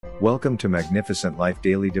Welcome to Magnificent Life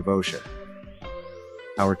Daily Devotion.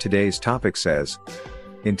 Our today's topic says,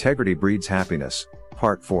 Integrity Breeds Happiness,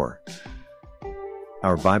 Part 4.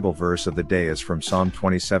 Our Bible verse of the day is from Psalm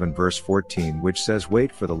 27 verse 14, which says,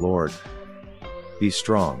 Wait for the Lord. Be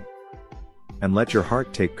strong. And let your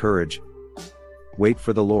heart take courage. Wait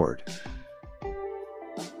for the Lord.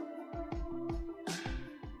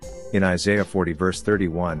 In Isaiah 40 verse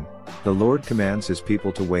 31, the Lord commands his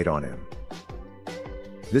people to wait on him.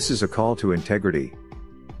 This is a call to integrity,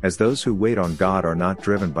 as those who wait on God are not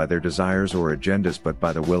driven by their desires or agendas but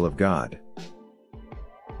by the will of God.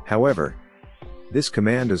 However, this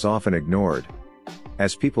command is often ignored,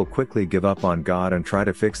 as people quickly give up on God and try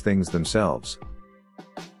to fix things themselves.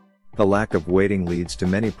 The lack of waiting leads to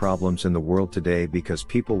many problems in the world today because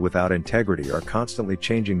people without integrity are constantly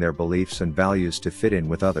changing their beliefs and values to fit in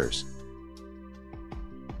with others.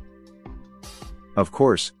 Of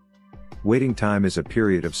course, waiting time is a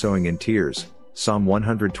period of sowing in tears, Psalm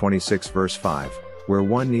 126 verse 5, where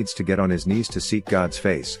one needs to get on his knees to seek God's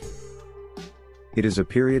face. It is a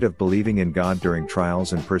period of believing in God during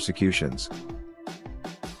trials and persecutions.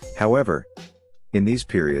 However, in these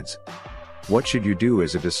periods, what should you do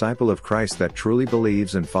as a disciple of Christ that truly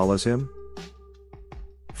believes and follows him?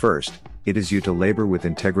 First, it is you to labor with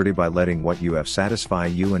integrity by letting what you have satisfy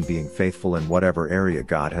you and being faithful in whatever area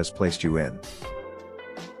God has placed you in.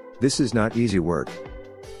 This is not easy work,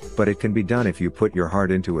 but it can be done if you put your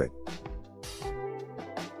heart into it.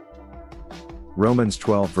 Romans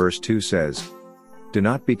 12 verse 2 says, Do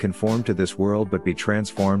not be conformed to this world but be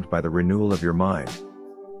transformed by the renewal of your mind,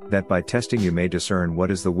 that by testing you may discern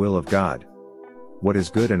what is the will of God, what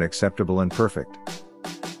is good and acceptable and perfect.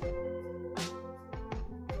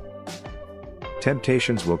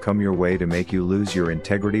 Temptations will come your way to make you lose your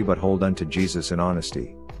integrity, but hold unto Jesus in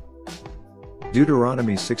honesty.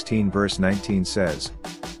 Deuteronomy 16 verse 19 says,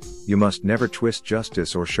 You must never twist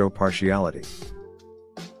justice or show partiality.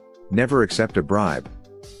 Never accept a bribe,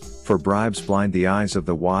 for bribes blind the eyes of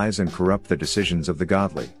the wise and corrupt the decisions of the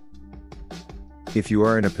godly. If you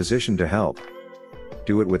are in a position to help,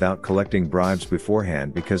 do it without collecting bribes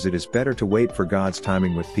beforehand, because it is better to wait for God's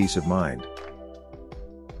timing with peace of mind.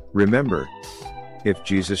 Remember, if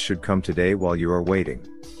Jesus should come today while you are waiting,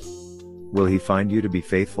 will he find you to be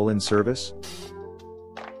faithful in service?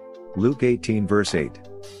 Luke 18 verse 8.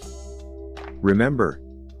 Remember,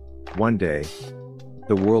 one day,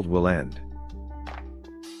 the world will end.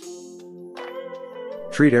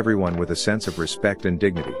 Treat everyone with a sense of respect and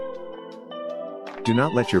dignity. Do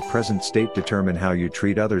not let your present state determine how you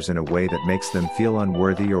treat others in a way that makes them feel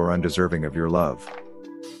unworthy or undeserving of your love.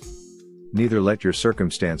 Neither let your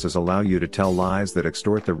circumstances allow you to tell lies that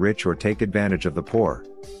extort the rich or take advantage of the poor.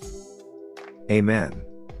 Amen.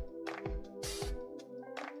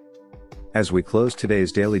 As we close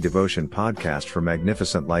today's daily devotion podcast for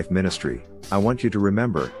Magnificent Life Ministry, I want you to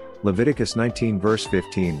remember Leviticus 19 verse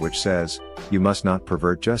 15, which says, You must not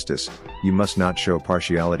pervert justice, you must not show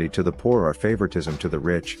partiality to the poor or favoritism to the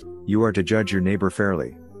rich, you are to judge your neighbor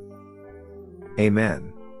fairly.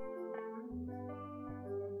 Amen.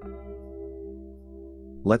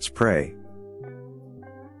 Let's pray.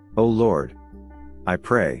 O Lord, I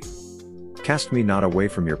pray, cast me not away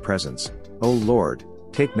from your presence. O Lord,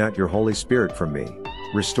 take not your Holy Spirit from me.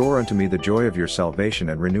 Restore unto me the joy of your salvation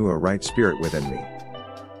and renew a right spirit within me.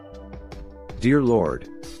 Dear Lord,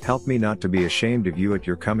 help me not to be ashamed of you at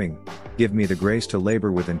your coming. Give me the grace to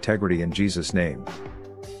labor with integrity in Jesus' name.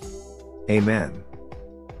 Amen.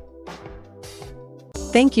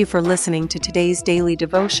 Thank you for listening to today's daily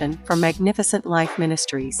devotion from Magnificent Life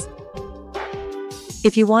Ministries.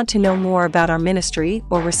 If you want to know more about our ministry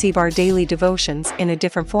or receive our daily devotions in a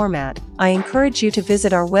different format, I encourage you to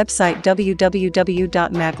visit our website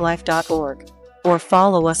www.maglife.org or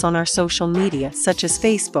follow us on our social media such as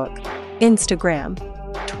Facebook, Instagram,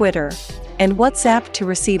 Twitter, and WhatsApp to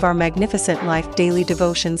receive our Magnificent Life daily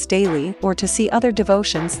devotions daily or to see other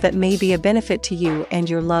devotions that may be a benefit to you and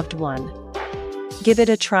your loved one. Give it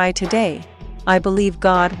a try today. I believe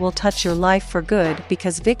God will touch your life for good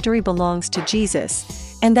because victory belongs to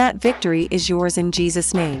Jesus, and that victory is yours in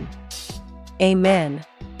Jesus' name. Amen.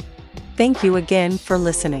 Thank you again for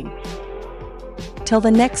listening. Till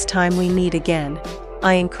the next time we meet again,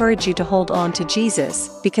 I encourage you to hold on to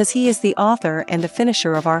Jesus because he is the author and the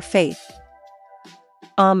finisher of our faith.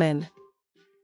 Amen.